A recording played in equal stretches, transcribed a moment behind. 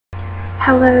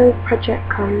Hello, Project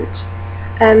Cunt.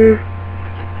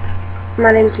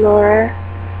 My name's Laura.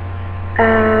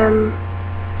 I'm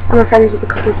friends with a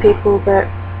couple of people that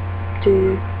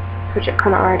do Project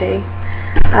Cunt already,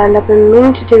 and I've been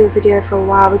meaning to do a video for a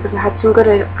while because I had some good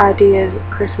ideas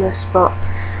at Christmas, but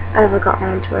I never got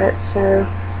around to it, so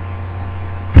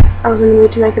I was in the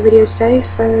mood to make a video today,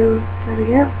 so there we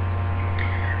go.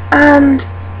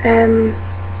 And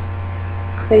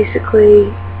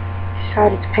basically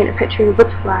decided to paint a picture of a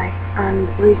butterfly, and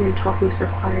the reason I'm talking so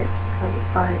quiet is because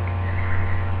it's like,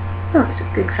 oh, it's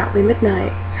exactly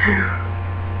midnight.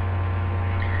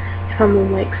 If my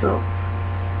mum wakes up,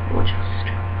 we'll just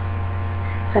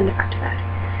send her back to bed.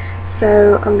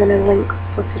 So I'm going to link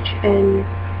footage in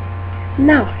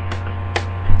now.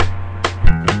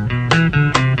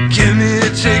 Give me a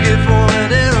ticket for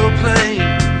an aeroplane.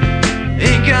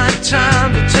 Ain't got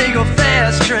time to take a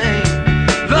fast train.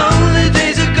 Lonely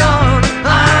days are gone,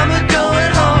 I'm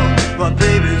a-going home. My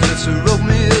baby just wrote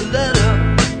me a letter.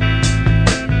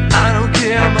 I don't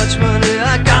care how much money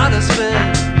I gotta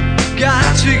spend.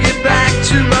 Got to get back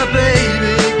to my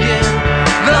baby again.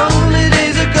 Lonely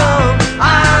days are gone,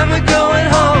 I'm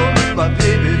a-going home. My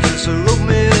baby just wrote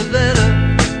me a letter.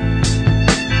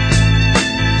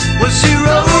 Well, she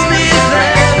wrote me a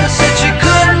letter, said she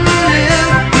couldn't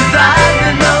live without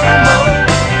me no more.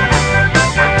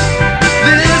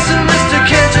 Listen, mister,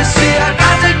 can't you see I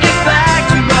got to get back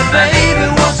to my baby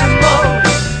once more.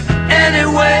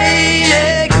 Anyway,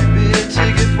 yeah, give me a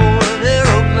ticket for an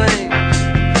aeroplane.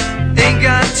 Ain't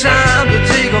got time to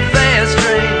take a fast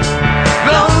train.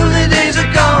 Lonely days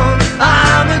are gone,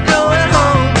 I'm a-going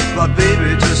home. My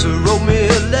baby just wrote me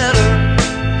a letter.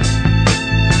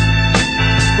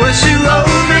 Well, she wrote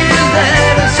me a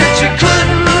letter, said she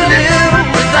couldn't live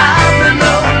without me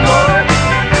no more.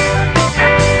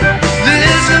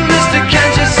 Listen, mister,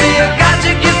 can't you see I got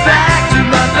to get back to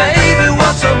my baby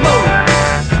once more.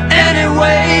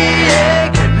 Anyway, yeah,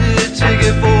 give me a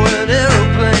ticket for an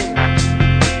aeroplane.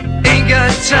 Ain't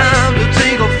got time to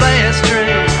take a fast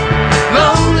train.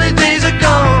 Lonely days are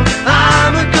gone,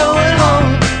 I'm a-going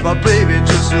home. My baby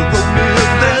just wrote me a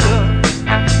letter.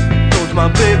 Knows my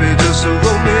baby just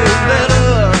wrote me a letter.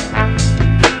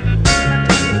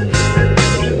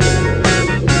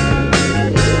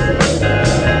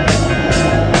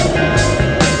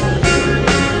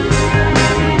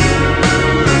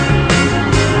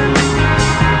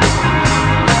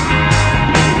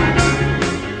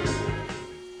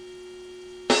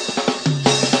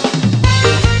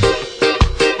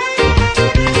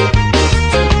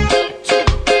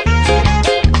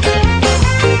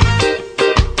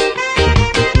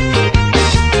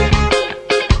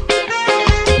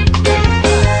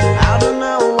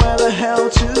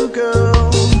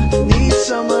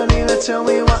 Tell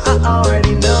me what I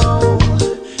already know.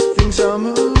 Things are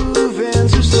moving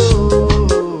too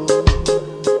slow,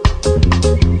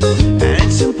 and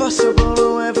it's impossible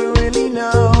to ever really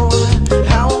know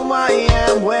how I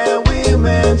am, where we're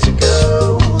meant to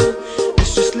go.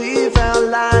 Let's just live our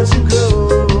lives and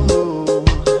grow.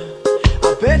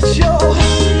 I bet you're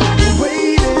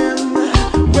waiting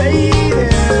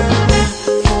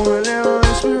for a little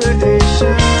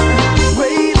inspiration.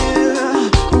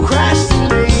 Waiting,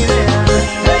 procrastinating.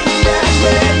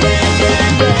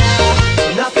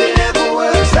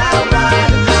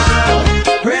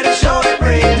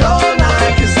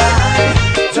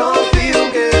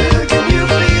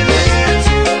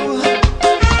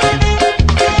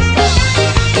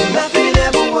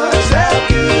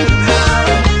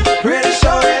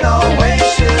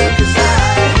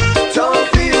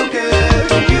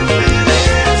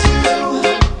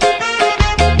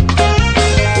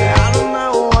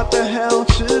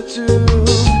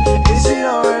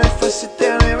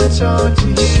 Talk to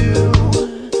you,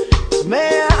 'cause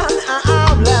man,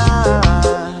 I'm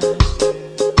lost.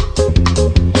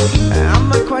 I'm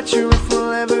not quite sure if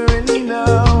we'll ever really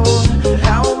know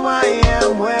how I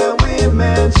am, where we're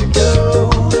meant to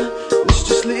go. Let's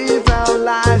just live our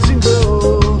lives and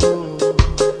grow.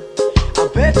 I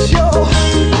bet you're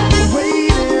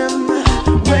waiting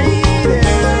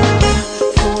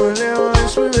for a little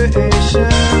inspiration.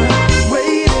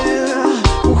 Waiting,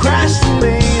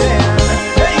 procrastinating.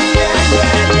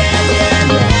 Yeah.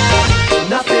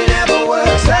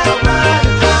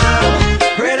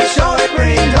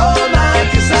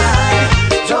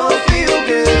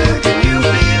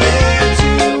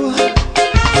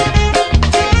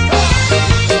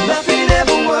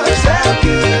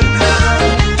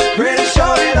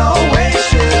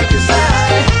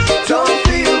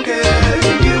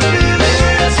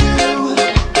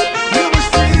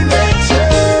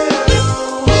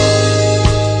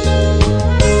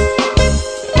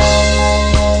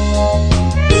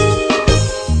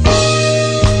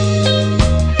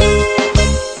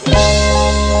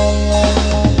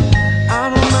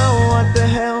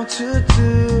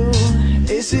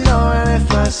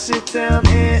 down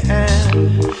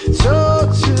and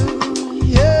talk to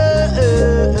you.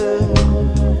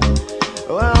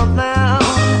 Well, now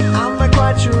I'm not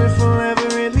quite sure if we'll ever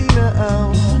really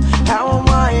know how and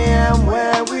why and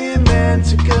where we're meant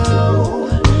to go.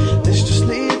 Let's just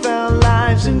live our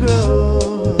lives and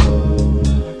grow.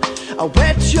 I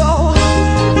bet you're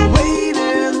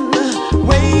waiting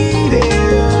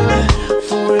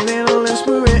for a little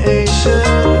inspiration,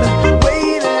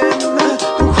 waiting,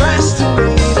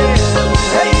 procrastinating.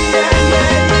 Hey,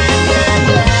 yeah.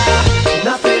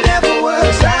 Nothing ever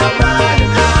works out right,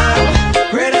 and I'm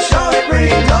pretty sure it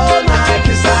rained all night,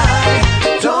 'cause I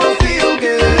don't feel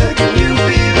good. Can you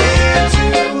feel it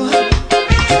too?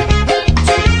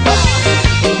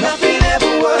 Nothing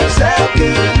ever works out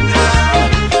good. I'm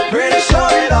pretty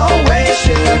sure it always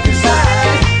should, 'cause I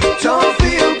don't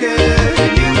feel good.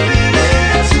 Can you feel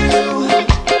it too?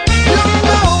 Don't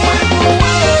know if it will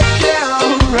work out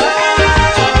right.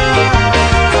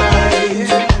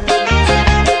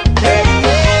 Hey,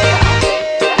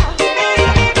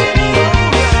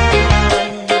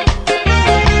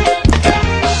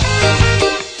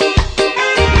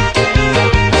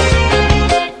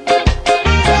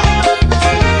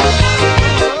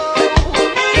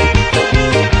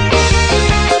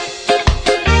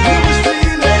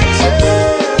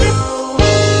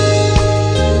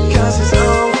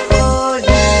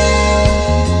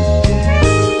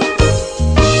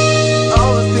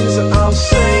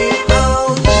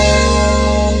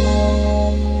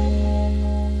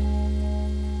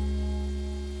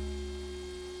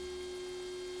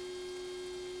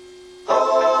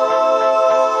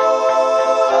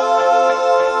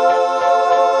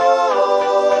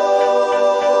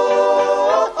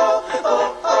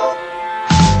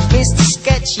 Mr.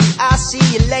 Sketchy, I'll see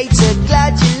you later.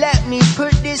 Glad you let me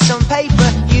put this on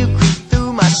paper. You creep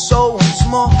through my soul once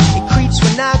more. It creeps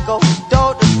when I go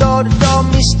door to door to door.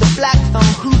 Mr. Black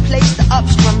Thumb, who plays the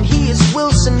upstrum? He is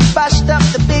Wilson, bashed up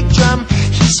the big drum.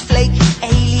 He's flaking,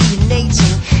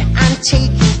 alienating, and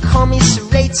taking,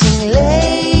 commiserating.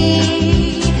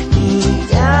 Lay me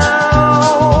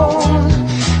down,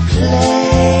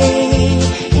 play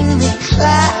in the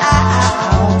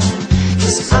cloud,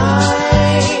 'cause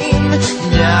I'm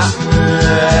not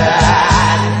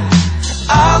mad.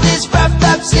 All this roughed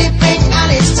up sleeping,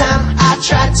 and it's time I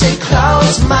tried to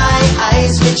close my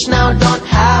eyes, which now don't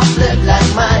half look like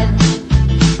mine.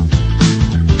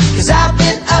 'Cause I've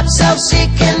been up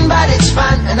self-seeking, but it's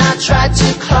fun. And I tried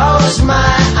to close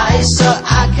my eyes so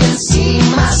I can see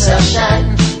myself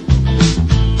shine.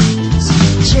 So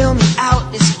chill me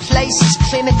out, this place is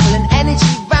clinical. An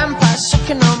energy vampire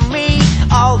sucking on me.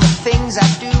 All the things I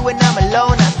do when I'm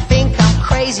alone, I think I'm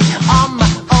crazy on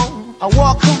my own. I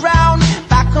walk around,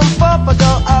 back and forth, I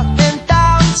go up and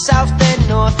down, south and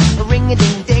north. A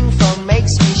ring-a-ding-ding phone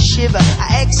makes me shiver. I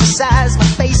exercise my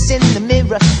face in the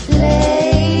mirror.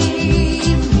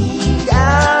 Lay me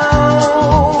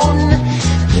down,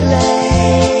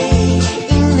 play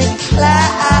in the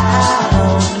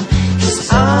cloud, 'cause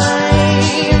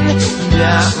I'm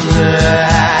not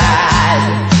mad.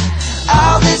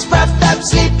 All this roughed up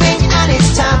sleeping, and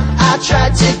it's time I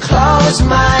tried to close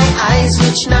my eyes,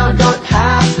 which now don't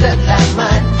half look like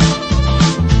mine.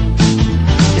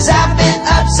 'Cause I've been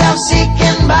up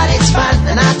self-seeking, but it's fun.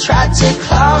 And I tried to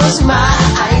close my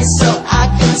eyes so I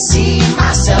can see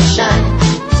myself shine.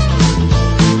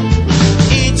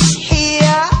 It's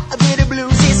here, a bit of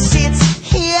blues, it sits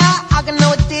here. I got no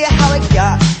idea how it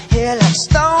got here, like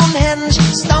Stonehenge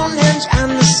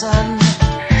and the sun.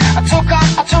 I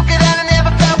took it and I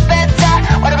never felt better.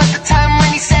 What about the time when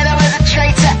you said I was a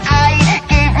traitor? I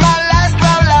gave my last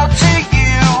roll out to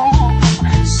you.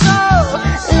 So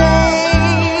lay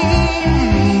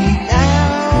me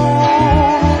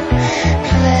down,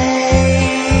 play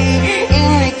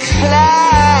in the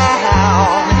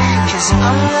cloud, 'cause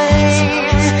I'm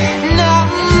not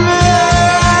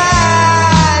mad.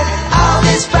 All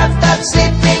this wrapped up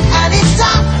sleeping, and it's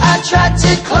time I tried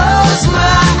to close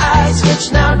my eyes, which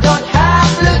now don't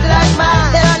half look like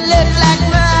mine. They don't look like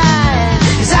mine.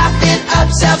 'Cause I've been up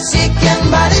self-seeking,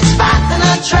 but it's fine. And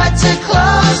I tried to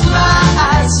close my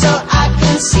eyes so I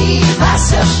can see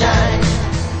myself shine.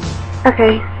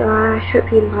 Okay, so I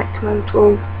hope you liked my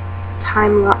little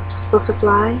time-lapse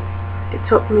butterfly. It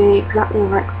took me exactly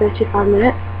like 35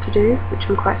 minutes to do, which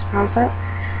I'm quite surprised at.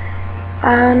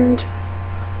 And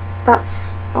that's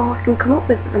all I can come up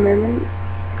with at the moment.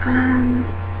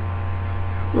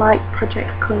 Like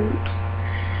project clips,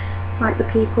 like the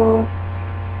people.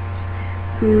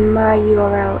 My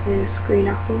URL is Green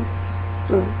Apple,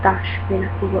 or dash Green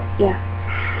Apple, but yeah.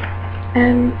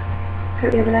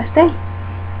 Hope you have a nice day.